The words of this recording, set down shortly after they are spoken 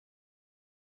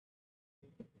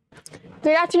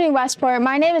Good afternoon, Westport.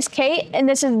 My name is Kate, and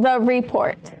this is The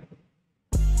Report.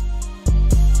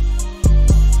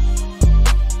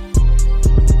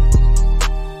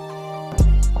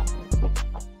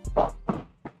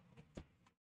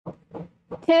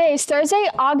 Today is Thursday,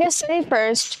 August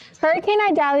 31st. Hurricane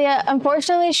Idalia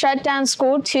unfortunately shut down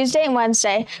school Tuesday and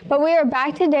Wednesday, but we are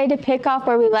back today to pick up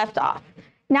where we left off.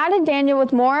 Now to Daniel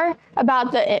with more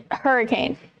about the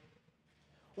hurricane.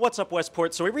 What's up,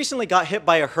 Westport? So we recently got hit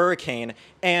by a hurricane,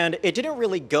 and it didn't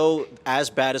really go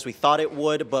as bad as we thought it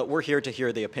would, but we're here to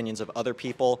hear the opinions of other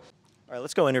people. All right,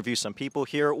 let's go interview some people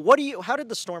here. How did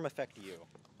the storm affect you?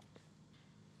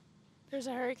 There's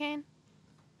a hurricane?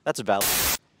 That's valid.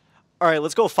 All right,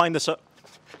 let's go find this.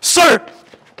 Sir!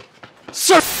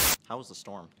 Sir! How was the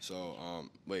storm? So,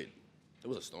 wait, it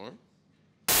was a storm?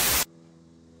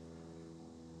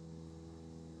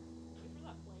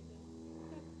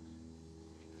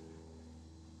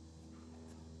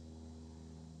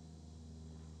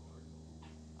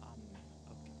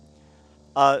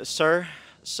 Sir?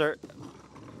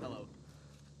 Hello.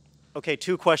 Okay,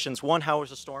 2 questions. 1, how was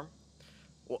the storm?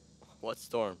 What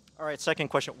storm? All right, second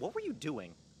question, what were you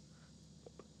doing?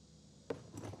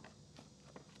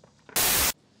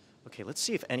 Okay, let's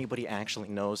see if anybody actually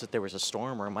knows that there was a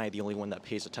storm, or am I the only one that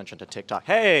pays attention to TikTok?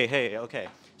 Hey, okay.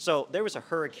 So there was a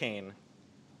hurricane.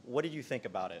 What did you think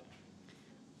about it?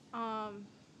 I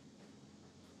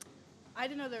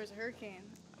didn't know there was a hurricane,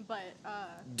 but,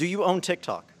 Do you own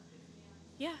TikTok?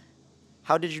 yeah.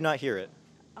 How did you not hear it?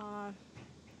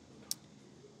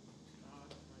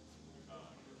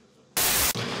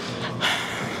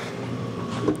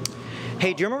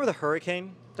 Hey, do you remember the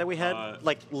hurricane that we had,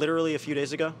 like, literally a few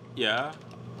days ago? Yeah.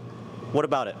 What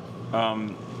about it?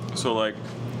 So like,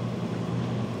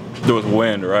 there was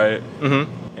wind, right?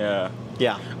 Mm-hmm. Yeah.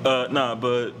 Yeah. Nah,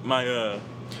 but my,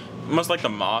 must like the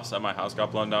moss at my house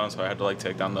got blown down, so I had to like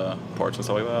take down the porch and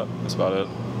stuff like that. That's about it.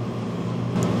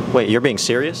 Wait, you're being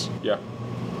serious? Yeah.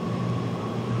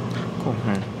 Cool.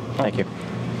 Thank you.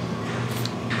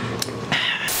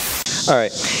 All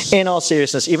right. In all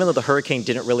seriousness, even though the hurricane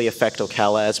didn't really affect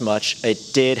Ocala as much,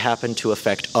 it did happen to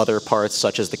affect other parts,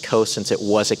 such as the coast, since it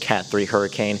was a Cat 3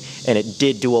 hurricane, and it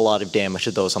did do a lot of damage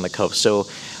to those on the coast. So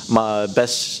my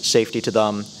best safety to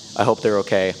them. I hope they're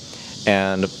okay.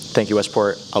 And thank you,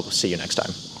 Westport. I'll see you next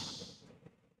time.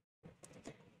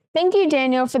 Thank you,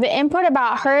 Daniel, for the input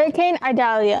about Hurricane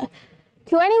Idalia.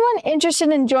 To anyone interested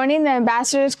in joining the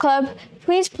Ambassadors Club,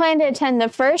 please plan to attend the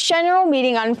first general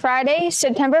meeting on Friday,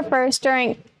 September 1st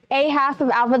during a half of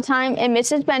Alpha Time in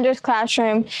Mrs. Bender's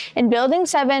classroom in Building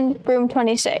 7, Room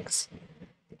 26.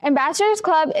 Ambassadors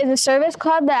Club is a service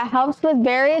club that helps with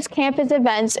various campus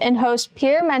events and hosts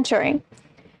peer mentoring.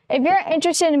 If you're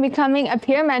interested in becoming a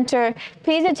peer mentor,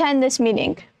 please attend this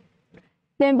meeting.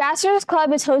 The Ambassadors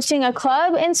Club is hosting a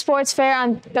club and sports fair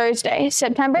on Thursday,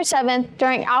 September 7th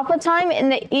during Alpha Time in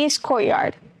the East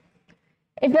Courtyard.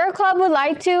 If your club would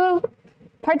like to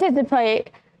participate,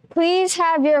 please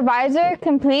have your advisor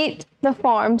complete the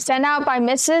form sent out by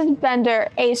Mrs. Bender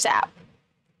ASAP.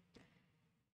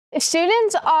 If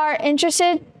students are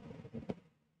interested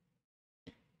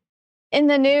in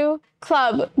the new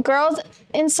club, Girls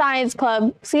in Science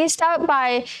Club, please stop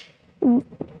by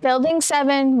Building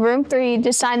 7, Room 3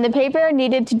 to sign the paper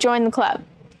needed to join the club.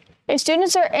 If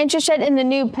students are interested in the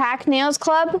new Pack Nails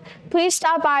Club, please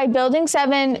stop by Building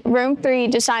 7, Room 3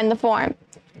 to sign the form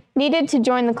needed to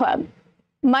join the club.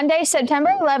 Monday,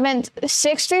 September 11th,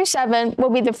 6 through 7 will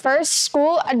be the first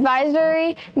school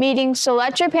advisory meeting, so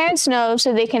let your parents know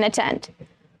so they can attend.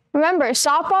 Remember,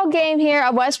 softball game here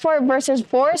at Westport versus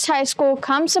Forest High School.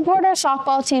 Come support our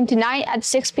softball team tonight at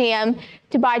 6 p.m.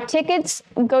 To buy tickets,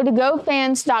 go to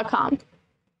gofans.com.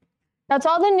 That's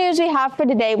all the news we have for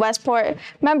today, Westport.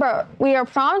 Remember, we are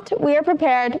prompt, we are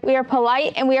prepared, we are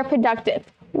polite, and we are productive.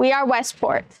 We are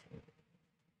Westport.